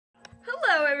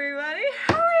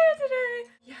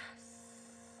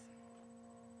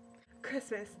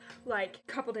Christmas, like,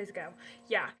 a couple days ago.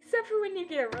 Yeah, except for when you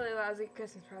get a really lousy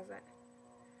Christmas present.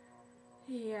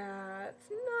 Yeah, it's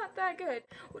not that good.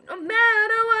 No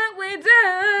matter what we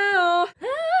do.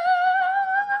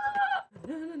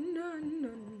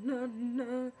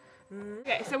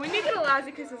 Okay, so when you get a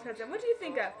lousy Christmas present, what do you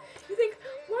think of? You think,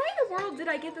 why in the world did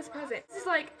I get this present? This is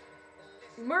like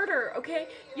murder, okay?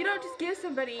 You don't just give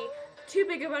somebody too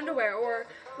big of underwear or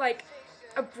like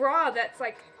a bra that's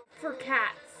like for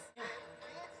cats.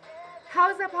 How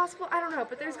is that possible? I don't know,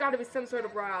 but there's got to be some sort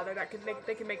of bra out there that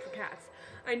they can make for cats.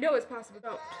 I know it's possible.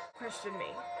 Don't question me.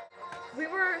 We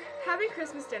were having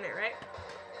Christmas dinner, right?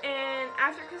 And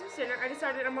after Christmas dinner, I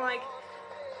decided, I'm like,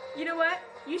 you know what?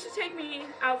 You should take me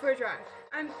out for a drive.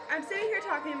 I'm sitting here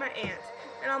talking to my aunt,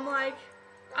 and I'm like,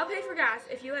 I'll pay for gas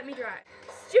if you let me drive.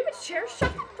 Stupid chair,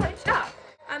 shut the fudge up.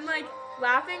 I'm like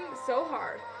laughing so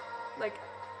hard, like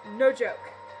no joke.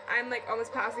 I'm like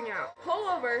almost passing out. Pull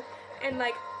over and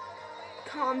like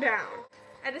calm down.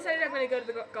 I decided I'm gonna go to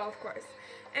the golf course.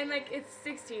 And like it's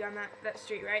 60 on that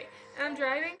street, right? And I'm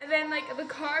driving, and then like the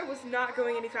car was not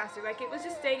going any faster. Like it was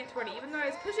just staying at 20, even though I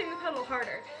was pushing the pedal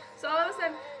harder. So all of a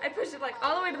sudden, I pushed it like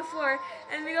all the way to the floor,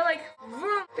 and we go like,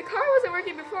 vroom. The car wasn't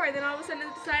working before, and then all of a sudden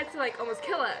it decides to like almost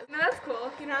kill us. Now that's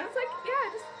cool, you know? It's like,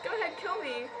 yeah, just go ahead, kill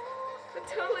me. That'd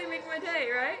totally make my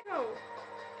day, right? No,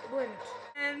 it wouldn't.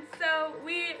 And so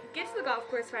we get to the golf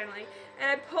course finally,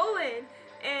 and I pull in,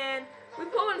 and we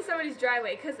pull into somebody's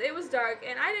driveway because it was dark,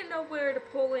 and I didn't know where to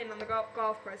pull in on the golf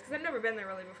course because I've never been there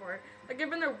really before. Like I've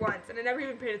been there once, and I never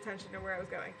even paid attention to where I was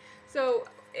going. So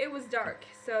it was dark.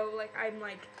 So like I'm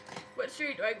like, what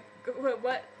street do I go?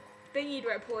 What thingy do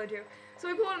I pull into? So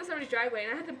we pull into somebody's driveway,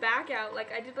 and I had to back out.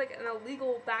 Like I did like an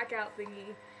illegal back out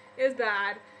thingy. It was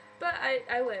bad, but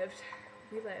I lived.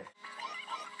 We lived.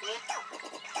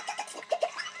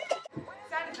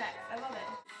 Sound effects. I love it.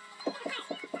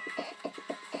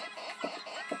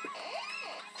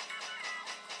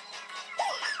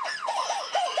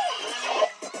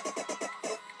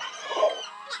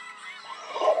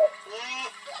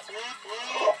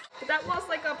 But that was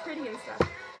like all pretty and stuff.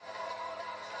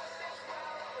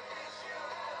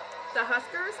 The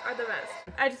Huskers are the best.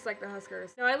 I just like the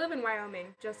Huskers. No, I live in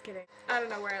Wyoming. Just kidding. I don't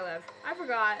know where I live. I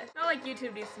forgot. Not like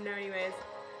YouTube needs to know anyways.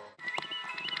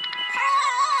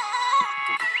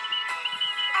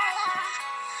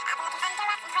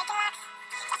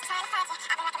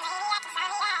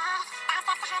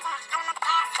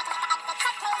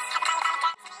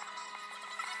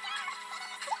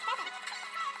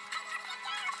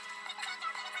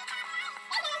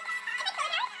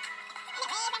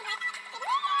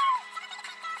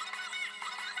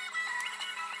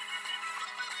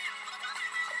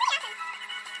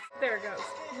 There it goes.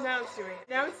 Now it's doing it.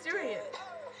 Now it's doing it.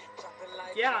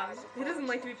 Yeah, he doesn't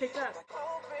like to be picked up.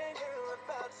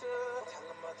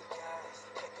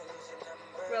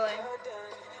 Really?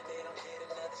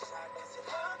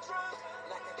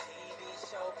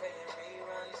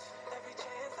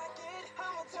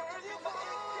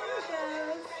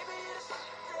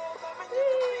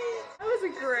 That was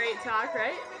a great talk,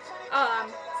 right?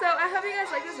 So I hope you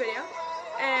guys like this video,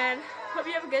 and hope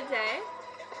you have a good day.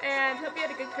 And hope you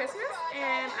had a good Christmas,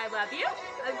 and I love you.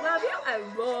 I love you. I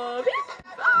love you.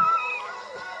 Bye!